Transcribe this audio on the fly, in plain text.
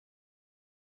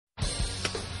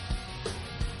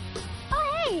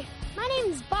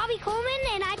name's Bobby Coleman,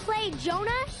 and I play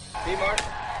Jonah. Hey, Mark.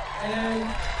 And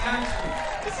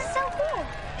Paxton. This is so cool.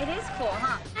 It is cool,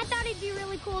 huh? I thought it'd be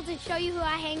really cool to show you who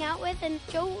I hang out with and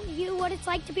show you what it's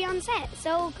like to be on set.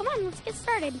 So come on, let's get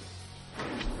started.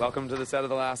 Welcome to the set of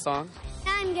The Last Song.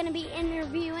 I'm going to be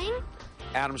interviewing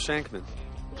Adam Shankman.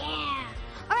 Yeah.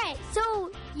 All right,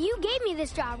 so you gave me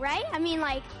this job, right? I mean,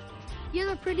 like, you're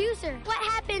the producer. What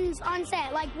happens on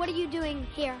set? Like, what are you doing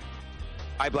here?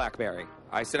 I BlackBerry.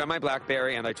 I sit on my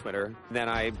BlackBerry and I Twitter. Then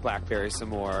I BlackBerry some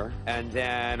more. And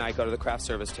then I go to the craft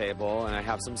service table and I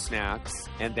have some snacks.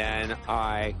 And then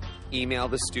I email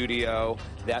the studio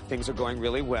that things are going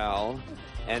really well.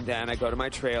 And then I go to my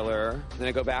trailer. Then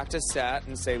I go back to set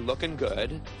and say, looking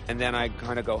good. And then I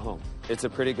kind of go home. It's a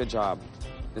pretty good job.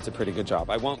 It's a pretty good job.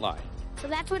 I won't lie. So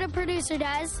that's what a producer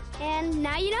does. And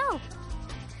now you know.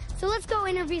 So let's go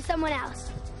interview someone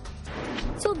else.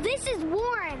 So this is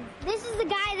Warren. This is the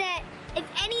guy that, if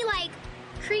any, like,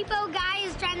 creepo guy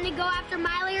is trying to go after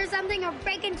Miley or something or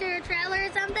break into her trailer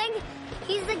or something,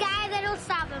 he's the guy that'll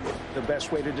stop him. The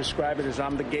best way to describe it is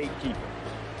I'm the gatekeeper.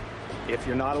 If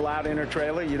you're not allowed in her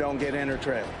trailer, you don't get in her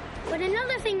trailer. But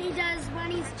another thing he does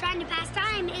when he's trying to pass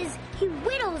time is he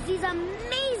whittles these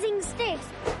amazing sticks.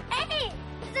 Hey,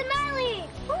 it's a Miley!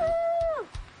 Woo!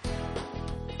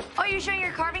 Oh, you're showing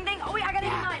your carving thing? Oh, wait, I gotta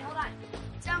do mine. Hold on.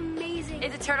 It's amazing.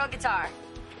 It's a turtle guitar.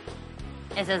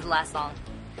 It says Last Song.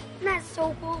 Isn't that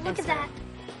so cool? Look at that.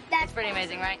 That's pretty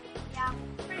amazing, right? Yeah.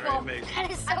 Pretty Very cool. amazing.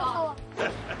 That is so cool.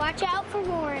 Watch out for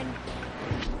Warren.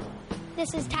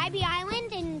 This is Tybee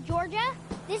Island in Georgia.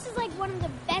 This is like one of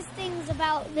the best things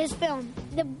about this film.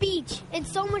 The beach.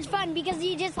 It's so much fun because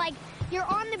you just like, you're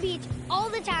on the beach all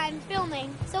the time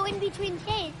filming. So in between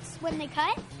takes, when they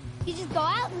cut, you just go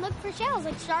out and look for shells,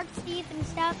 like shark's teeth and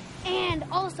stuff. And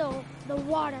also the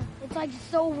water. It's like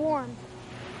so warm.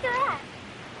 Look at that.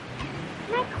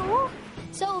 Isn't that cool?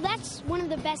 So that's one of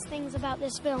the best things about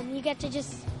this film. You get to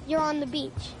you're on the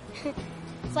beach.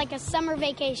 It's like a summer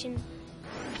vacation.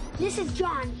 This is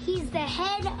John. He's the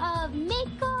head of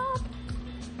makeup.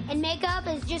 And makeup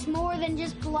is just more than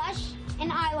just blush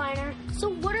and eyeliner. So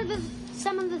what are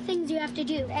some of the things you have to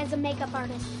do as a makeup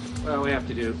artist? Well, we have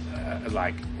to do,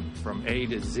 like, from A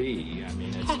to Z. I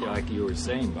mean, it's like you were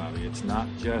saying, Bobby, it's not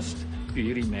just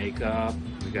beauty makeup.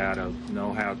 We gotta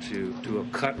know how to do a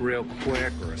cut real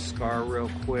quick or a scar real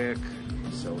quick.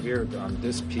 So here on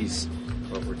this piece,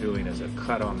 what we're doing is a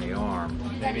cut on the arm.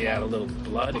 Maybe add a little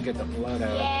blood to get the blood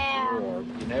out of the floor.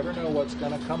 You never know what's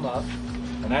gonna come up.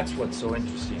 And that's what's so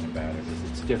interesting about it,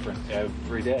 is it's different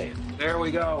every day. There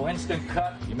we go, instant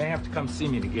cut. You may have to come see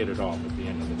me to get it off at the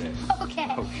end of the day.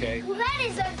 Okay. Okay. Well, that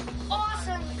is an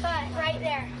awesome cut right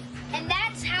there. And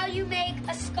that's how you make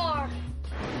a scar.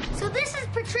 So this is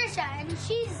Patricia, and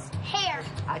she's hair.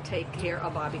 I take care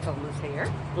of Bobby Coleman's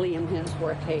hair, Liam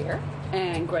Hemsworth hair,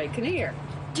 and Greg Kinnear.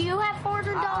 Do you have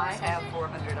 $400? I have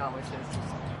 $400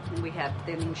 scissors. We have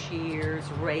thinning shears,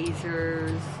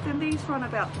 razors, and these run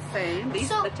about the same.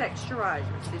 These are the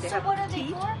texturizers. So what are they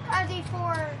for? Are they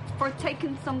for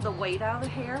taking some of the weight out of the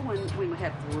hair when we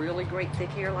have really great thick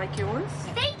hair like yours.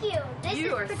 Thank you. This You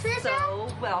is are Patricia. so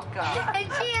welcome.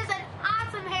 And she has an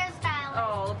awesome hairstyle.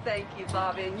 Oh, thank you,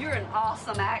 Bobby. And you're an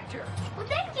awesome actor. Well,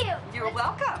 thank you. You're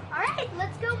welcome. All right,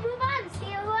 let's go move on. See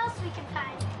who else we can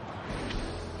find.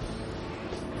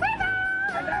 Reva!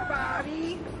 Hello,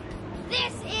 Bobby.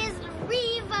 This is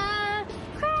Reva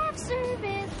Craft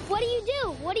Service. What do you do?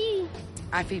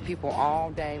 I feed people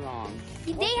all day long.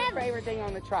 What's your favorite thing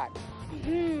on the truck?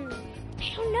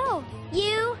 I don't know.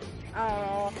 You?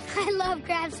 Oh. I love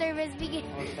craft service because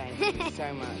Thank you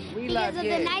so much. We because love of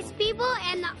you. the nice people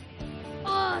and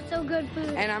so good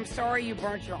food. And I'm sorry you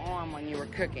burnt your arm when you were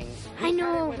cooking. I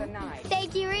know. Cut it with a knife.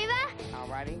 Thank you, Reva.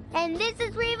 Alrighty. And this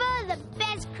is Reva, the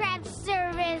best craft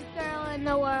service girl in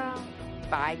the world.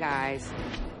 Bye, guys.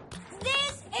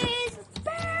 This is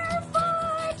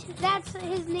Barefoot. That's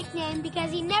his nickname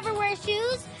because he never wears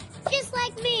shoes, just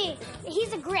like me.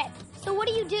 He's a grip. So what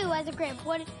do you do as a grip?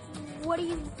 What do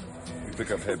you... We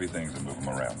pick up heavy things and move them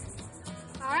around.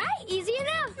 All right, easy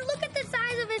enough. Look at the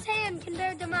size of his hand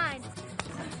compared to mine.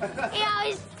 He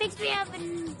always picks me up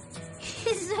and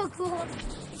it's so cool.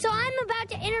 So I'm about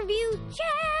to interview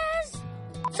Chaz.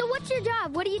 So what's your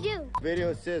job? What do you do?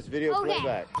 Video assist, video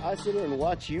playback. I sit here and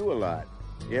watch you a lot.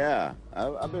 Yeah,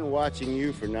 I've been watching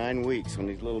you for 9 weeks on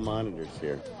these little monitors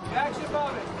here. Action,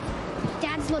 Bobby.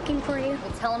 Dad's looking for you.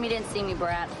 Well, tell him you didn't see me,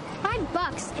 Brat.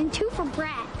 $5 and 2 for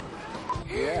Brad.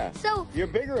 Yeah. So you're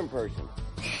bigger in person.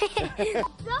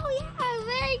 Oh yeah,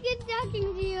 very good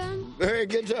talking to you. Very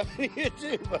good talking to you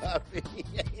too, Bobby.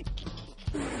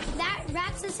 That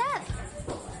wraps us up.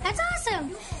 That's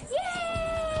awesome.